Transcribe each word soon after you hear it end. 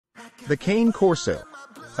The Cane Corso,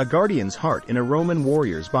 a guardian's heart in a Roman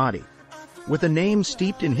warrior's body. With a name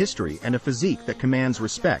steeped in history and a physique that commands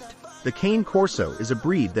respect, the Cane Corso is a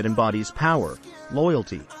breed that embodies power,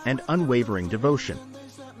 loyalty, and unwavering devotion.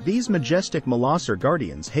 These majestic molosser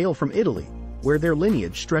guardians hail from Italy, where their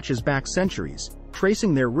lineage stretches back centuries,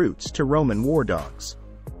 tracing their roots to Roman war dogs.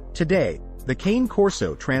 Today, the Cane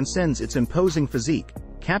Corso transcends its imposing physique,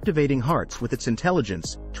 captivating hearts with its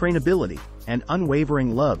intelligence, trainability, and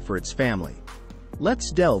unwavering love for its family.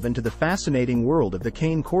 Let's delve into the fascinating world of the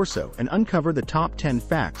Cane Corso and uncover the top 10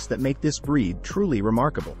 facts that make this breed truly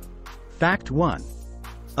remarkable. Fact 1.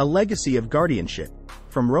 A legacy of guardianship,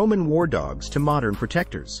 from Roman war dogs to modern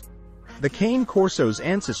protectors. The Cane Corso's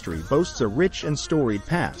ancestry boasts a rich and storied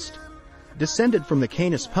past. Descended from the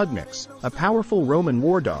Canis pugnax, a powerful Roman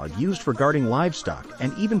war dog used for guarding livestock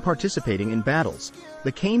and even participating in battles,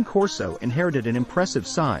 the Cane Corso inherited an impressive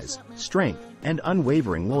size, strength, and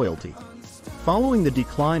unwavering loyalty. Following the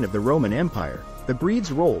decline of the Roman Empire, the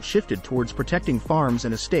breed's role shifted towards protecting farms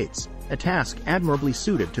and estates, a task admirably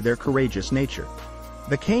suited to their courageous nature.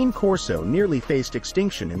 The Cane Corso nearly faced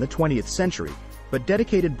extinction in the 20th century, but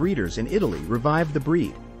dedicated breeders in Italy revived the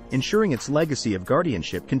breed, ensuring its legacy of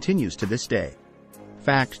guardianship continues to this day.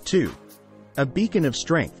 Fact 2. A beacon of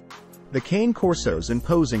strength. The Cane Corso's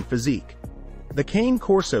imposing physique. The Cane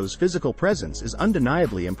Corso's physical presence is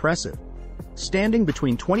undeniably impressive. Standing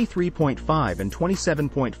between 23.5 and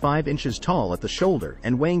 27.5 inches tall at the shoulder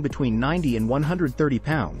and weighing between 90 and 130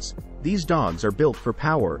 pounds, these dogs are built for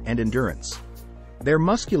power and endurance. Their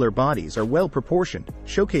muscular bodies are well proportioned,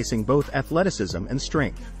 showcasing both athleticism and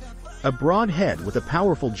strength. A broad head with a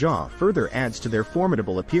powerful jaw further adds to their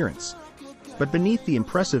formidable appearance. But beneath the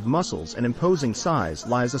impressive muscles and imposing size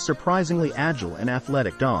lies a surprisingly agile and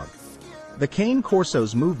athletic dog. The Cane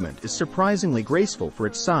Corso's movement is surprisingly graceful for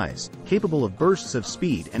its size, capable of bursts of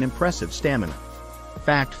speed and impressive stamina.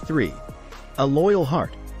 Fact 3. A loyal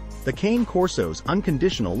heart. The Cane Corso's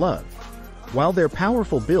unconditional love. While their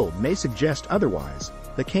powerful build may suggest otherwise,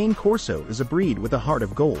 the Cane Corso is a breed with a heart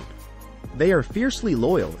of gold. They are fiercely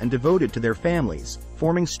loyal and devoted to their families,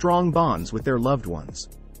 forming strong bonds with their loved ones.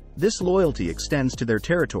 This loyalty extends to their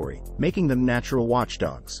territory, making them natural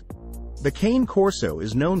watchdogs. The Cane Corso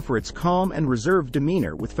is known for its calm and reserved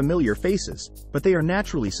demeanor with familiar faces, but they are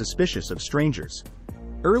naturally suspicious of strangers.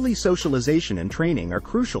 Early socialization and training are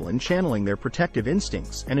crucial in channeling their protective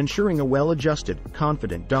instincts and ensuring a well-adjusted,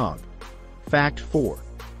 confident dog. Fact 4.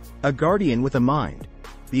 A guardian with a mind.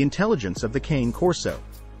 The intelligence of the Cane Corso.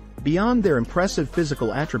 Beyond their impressive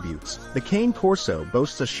physical attributes, the Cane Corso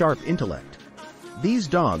boasts a sharp intellect. These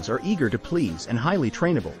dogs are eager to please and highly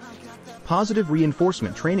trainable. Positive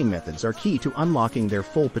reinforcement training methods are key to unlocking their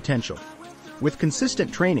full potential. With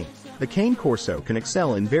consistent training, the Cane Corso can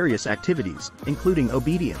excel in various activities, including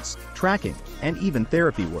obedience, tracking, and even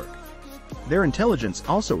therapy work. Their intelligence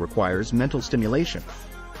also requires mental stimulation.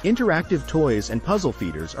 Interactive toys and puzzle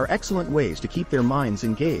feeders are excellent ways to keep their minds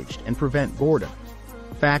engaged and prevent boredom.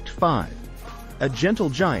 Fact 5. A gentle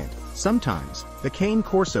giant, sometimes, the Cane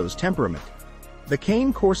Corso's temperament. The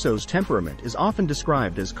Cane Corso's temperament is often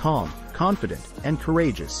described as calm, confident, and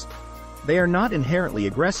courageous. They are not inherently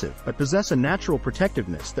aggressive but possess a natural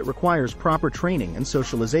protectiveness that requires proper training and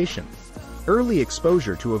socialization. Early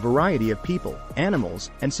exposure to a variety of people,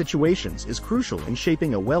 animals, and situations is crucial in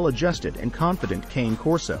shaping a well-adjusted and confident Cane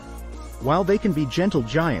Corso. While they can be gentle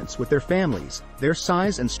giants with their families, their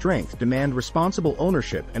size and strength demand responsible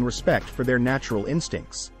ownership and respect for their natural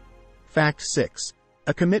instincts. Fact 6.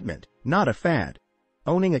 A commitment, not a fad.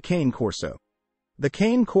 Owning a Cane Corso. The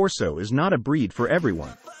Cane Corso is not a breed for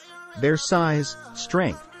everyone. Their size,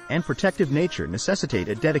 strength, and protective nature necessitate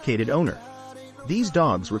a dedicated owner. These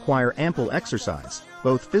dogs require ample exercise,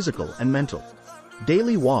 both physical and mental.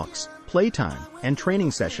 Daily walks, playtime, and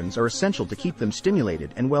training sessions are essential to keep them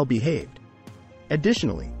stimulated and well-behaved.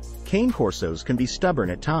 Additionally, Cane Corsos can be stubborn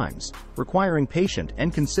at times, requiring patient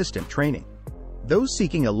and consistent training. Those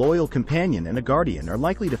seeking a loyal companion and a guardian are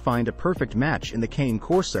likely to find a perfect match in the Cane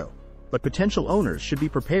Corso, but potential owners should be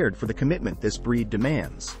prepared for the commitment this breed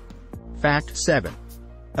demands. Fact 7.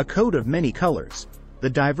 A coat of many colors. The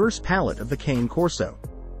diverse palette of the Cane Corso.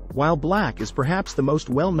 While black is perhaps the most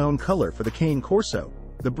well-known color for the Cane Corso,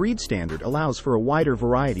 the breed standard allows for a wider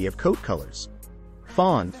variety of coat colors.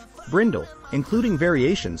 Fawn, brindle, including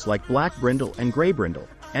variations like black brindle and gray brindle,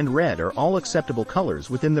 and red are all acceptable colors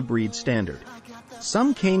within the breed standard.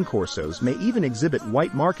 Some Cane Corsos may even exhibit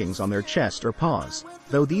white markings on their chest or paws,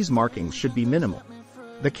 though these markings should be minimal.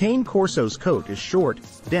 The Cane Corso's coat is short,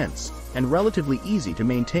 dense, and relatively easy to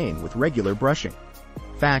maintain with regular brushing.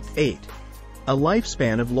 Fact 8. A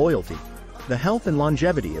lifespan of loyalty. The health and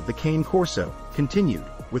longevity of the Cane Corso, continued,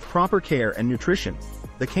 with proper care and nutrition,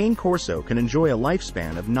 the Cane Corso can enjoy a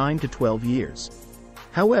lifespan of 9 to 12 years.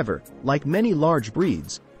 However, like many large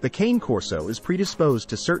breeds, the Cane Corso is predisposed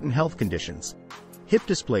to certain health conditions. Hip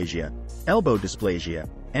dysplasia, elbow dysplasia,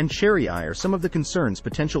 and cherry eye are some of the concerns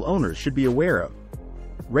potential owners should be aware of.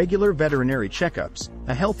 Regular veterinary checkups,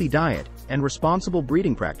 a healthy diet, and responsible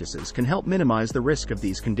breeding practices can help minimize the risk of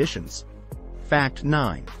these conditions. Fact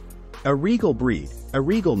 9. A regal breed, a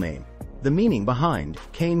regal name. The meaning behind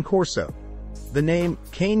Cane Corso. The name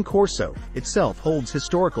Cane Corso itself holds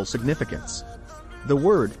historical significance. The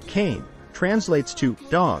word cane translates to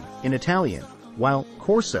dog in Italian, while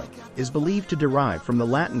corso is believed to derive from the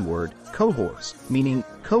Latin word cohors, meaning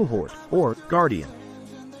cohort or guardian.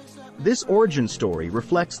 This origin story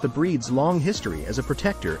reflects the breed's long history as a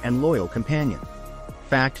protector and loyal companion.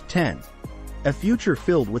 Fact 10. A future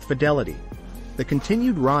filled with fidelity. The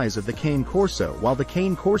continued rise of the Cane Corso. While the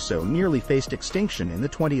Cane Corso nearly faced extinction in the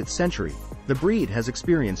 20th century, the breed has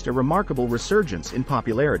experienced a remarkable resurgence in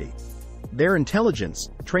popularity. Their intelligence,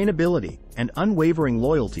 trainability, and unwavering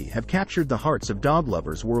loyalty have captured the hearts of dog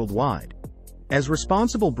lovers worldwide. As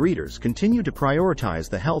responsible breeders continue to prioritize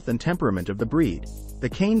the health and temperament of the breed, the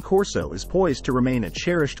Cane Corso is poised to remain a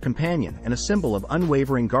cherished companion and a symbol of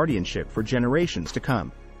unwavering guardianship for generations to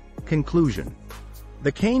come. Conclusion.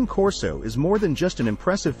 The Cane Corso is more than just an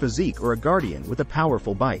impressive physique or a guardian with a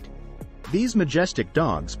powerful bite. These majestic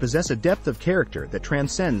dogs possess a depth of character that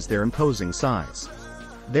transcends their imposing size.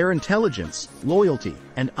 Their intelligence, loyalty,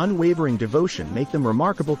 and unwavering devotion make them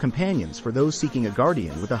remarkable companions for those seeking a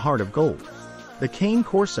guardian with a heart of gold. The Cane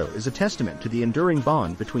Corso is a testament to the enduring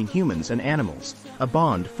bond between humans and animals, a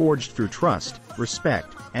bond forged through trust,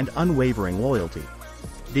 respect, and unwavering loyalty.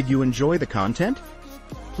 Did you enjoy the content?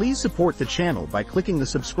 Please support the channel by clicking the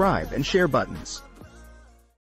subscribe and share buttons.